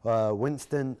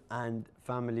Winston and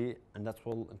family, and that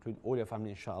will include all your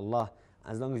family, inshallah.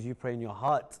 As long as you pray in your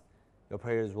heart, your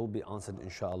prayers will be answered,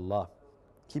 inshallah.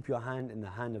 Keep your hand in the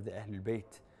hand of the Ahlul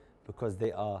Bayt, because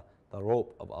they are the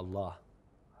rope of Allah.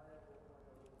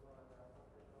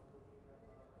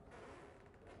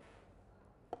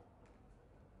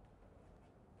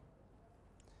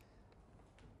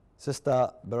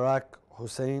 Sister Barak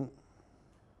Hussein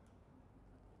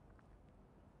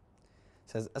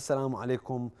says, Assalamu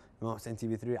alaikum, Imam Hussein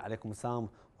TV 3, alaikum assalam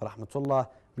wa rahmatullah.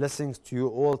 Blessings to you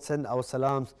all. Send our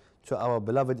salams to our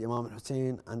beloved Imam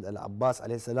Hussein and Al-Abbas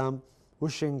alayhi salam.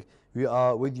 Wishing we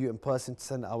are with you in person to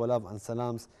send our love and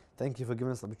salams. Thank you for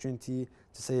giving us the opportunity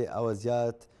to say our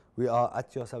ziyarat. We are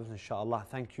at your service, inshallah.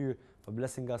 Thank you for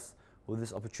blessing us with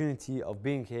this opportunity of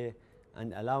being here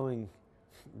and allowing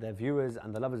the viewers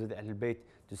and the lovers of the Ahlul Bayt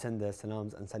to send their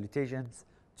salams and salutations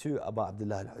to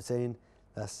Abal-Fadhil Al-Abbas.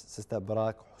 That's Sister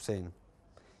Barak Hussein.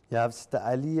 You have Sister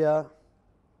Aliyah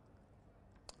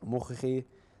Mukhi.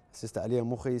 Sister Aliyah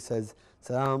Mukhi says,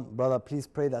 Salam, brother, please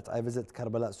pray that I visit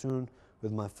Karbala soon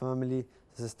with my family.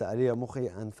 Sister Aliyah Mukhi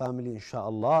and family,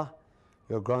 inshallah,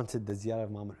 you're granted the ziyarah of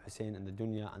Imam al-Hussein in the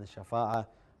dunya and the shafa'ah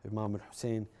of Imam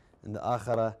al-Hussein in the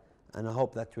akhirah. And I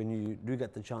hope that when you do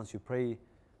get the chance, you pray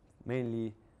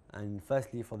mainly and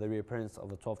firstly for the reappearance of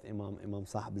the 12th Imam, Imam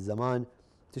Sahib al-Zaman,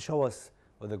 to show us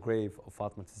where the grave of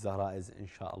Fatima al-Zahra is,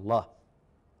 inshallah.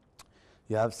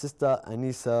 You have Sister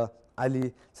Anisa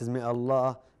Ali says, may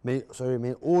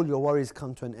all your worries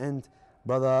come to an end,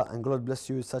 brother, and God bless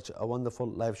you. Such a wonderful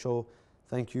live show.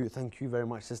 Thank you very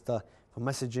much, sister, for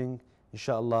messaging.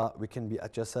 Inshallah, we can be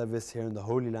at your service here in the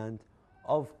holy land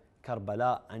of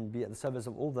Karbala and be at the service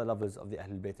of all the lovers of the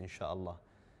Ahlul Bayt, inshallah.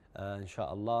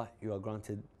 Inshallah, you are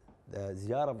granted the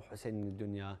ziyarah of Hussein in the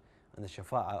dunya and the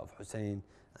shafa'ah of Hussein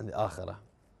and the akhirah.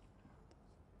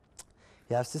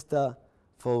 You have Sister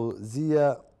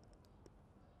Fawzia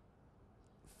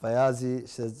Fayazi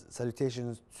says,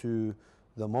 salutations to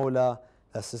the Mawla.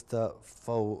 That's Sister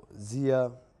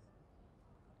Fawzia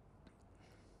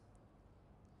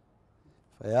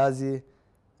Fayazi.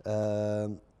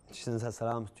 She sends her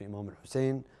salams to Imam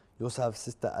al-Hussein. You also have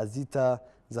Sister Azita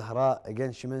Zahra.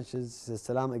 Again, she mentions, she says,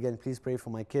 salam again, please pray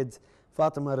for my kids,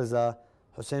 Fatima Riza,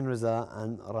 Hussein Riza,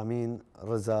 and Ramin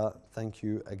Riza. Thank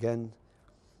you again.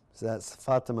 So that's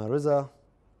Fatima Riza,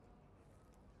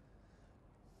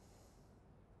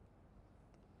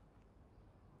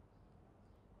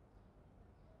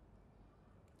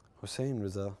 Hussein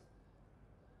Riza,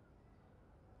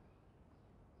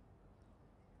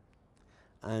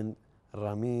 and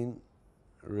Ramin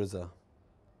Riza.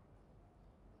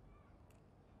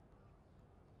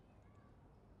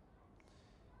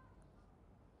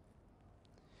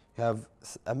 You have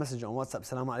a message on WhatsApp.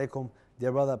 Assalamu alaikum.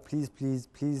 Dear brother, please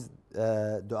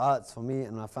du'as for me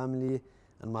and my family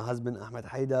and my husband Ahmed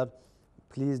Haidar.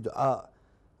 Please du'a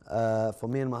for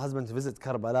me and my husband to visit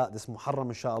Karbala this Muharram,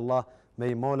 inshallah.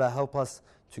 May Mawla help us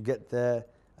to get there.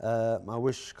 My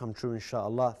wish come true,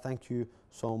 inshallah. Thank you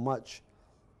so much.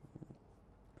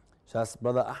 So that's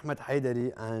brother Ahmed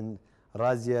Haidari and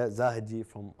Razia Zahidi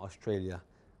from Australia.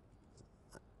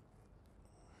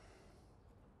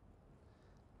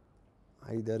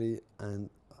 Haidari and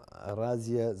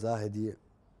Razia Zahidi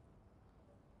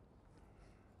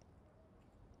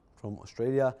from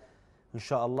Australia.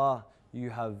 Inshallah, you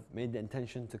have made the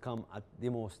intention to come at the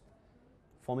most,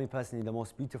 for me personally, the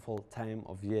most beautiful time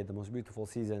of year, the most beautiful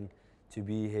season to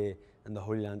be here in the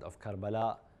holy land of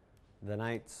Karbala, the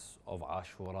nights of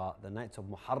Ashura, the nights of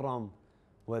Muharram,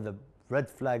 where the red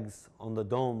flags on the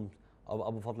dome of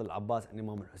Abal-Fadhil Al-Abbas and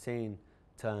Imam Hussein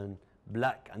turn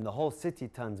black, and the whole city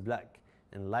turns black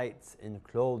in lights, in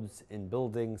clothes, in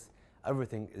buildings.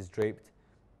 Everything is draped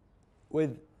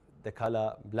with the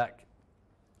color black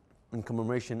in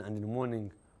commemoration and in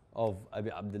mourning of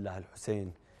Abi Abdullah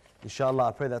Al-Hussein. Inshallah,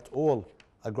 I pray that all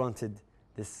are granted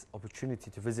this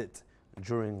opportunity to visit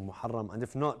during Muharram, and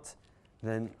if not,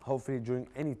 then hopefully during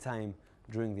any time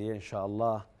during the year,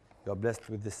 inshallah, you are blessed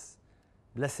with this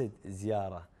blessed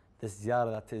ziyarah, this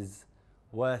ziyarah that is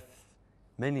worth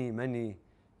many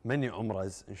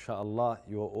umrahs. Inshallah,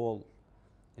 you are all,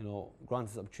 granted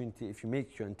this opportunity. If you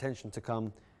make your intention to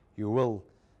come, you will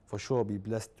for sure be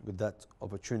blessed with that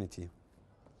opportunity.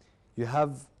 You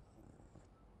have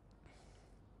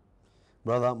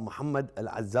Brother Muhammad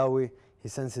Al-Azzawi. He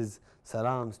sends his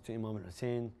salams to Imam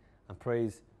Hussein and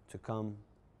prays to come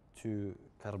to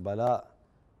Karbala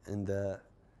in the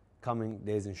coming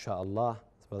days, inshallah.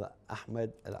 It's Brother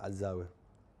Ahmed Al-Azzawi.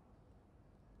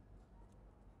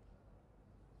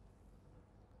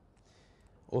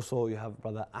 Also, you have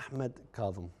Brother Ahmed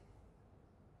Kadhim.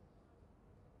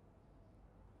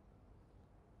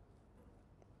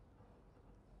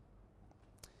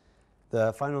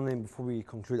 The final name before we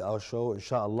conclude our show,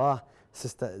 inshallah,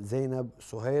 Sister Zainab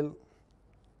Suhail.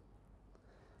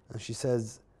 And she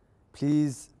says,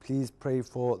 please pray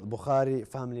for the Bukhari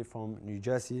family from New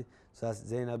Jersey. So that's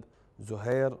Zainab,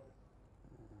 Zuhair,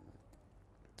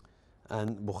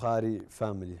 and Bukhari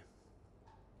family.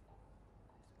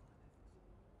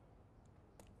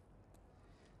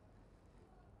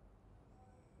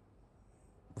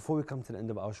 Before we come to the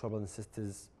end of our show, brothers and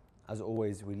sisters, as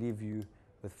always, we leave you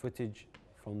with footage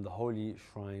from the holy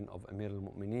shrine of Amir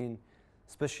al-Mu'mineen,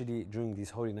 especially during these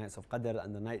holy nights of Qadr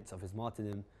and the nights of his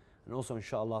martyrdom, and also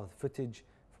inshallah footage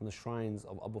from the shrines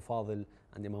of Abal-Fadhil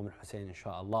and Imam al-Hussein,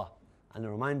 inshallah. And a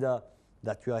reminder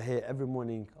that we are here every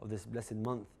morning of this blessed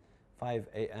month, 5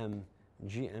 a.m.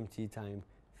 GMT time,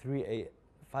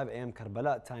 5 a.m.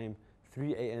 Karbala time,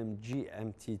 3 a.m.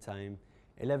 GMT time,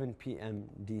 11 p.m.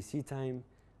 DC time,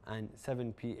 and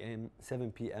 7 p.m.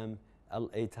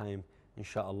 LA time,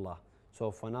 inshallah.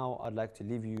 So for now, I'd like to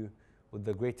leave you with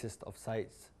the greatest of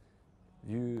sights,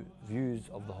 views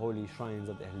of the holy shrines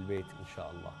of the Ahlul Bayt,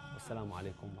 inshallah. Wassalamu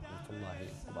alaikum wa rahmatullahi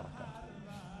wa barakatuh.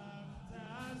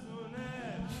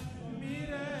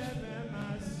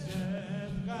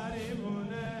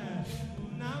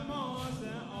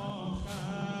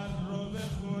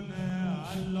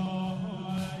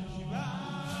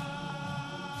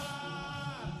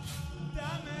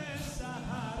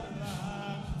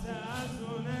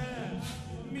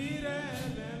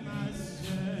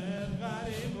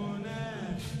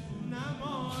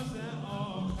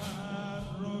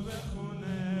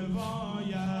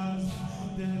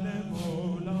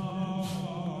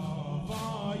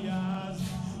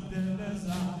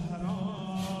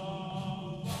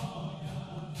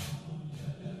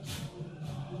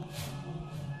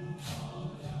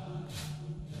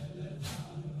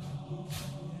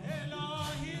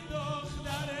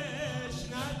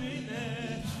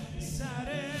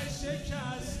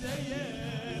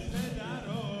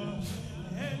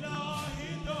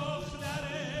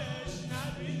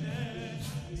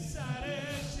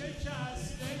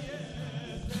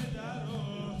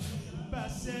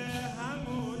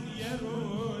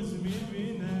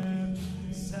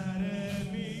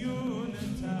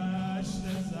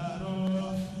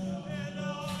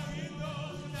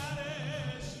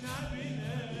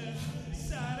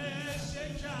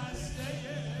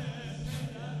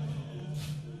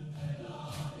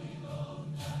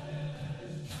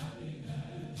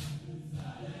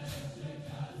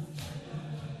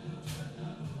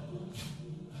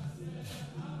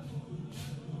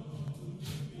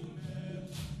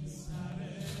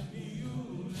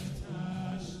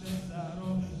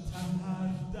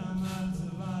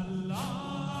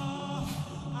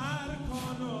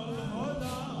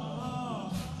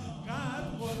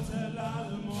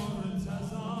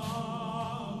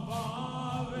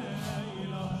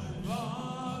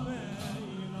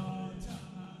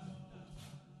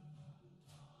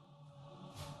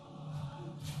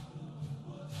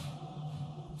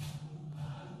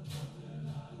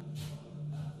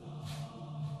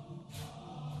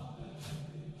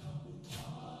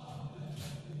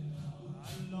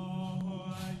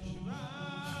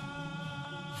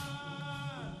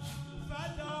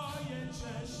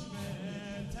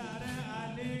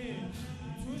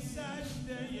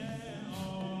 يا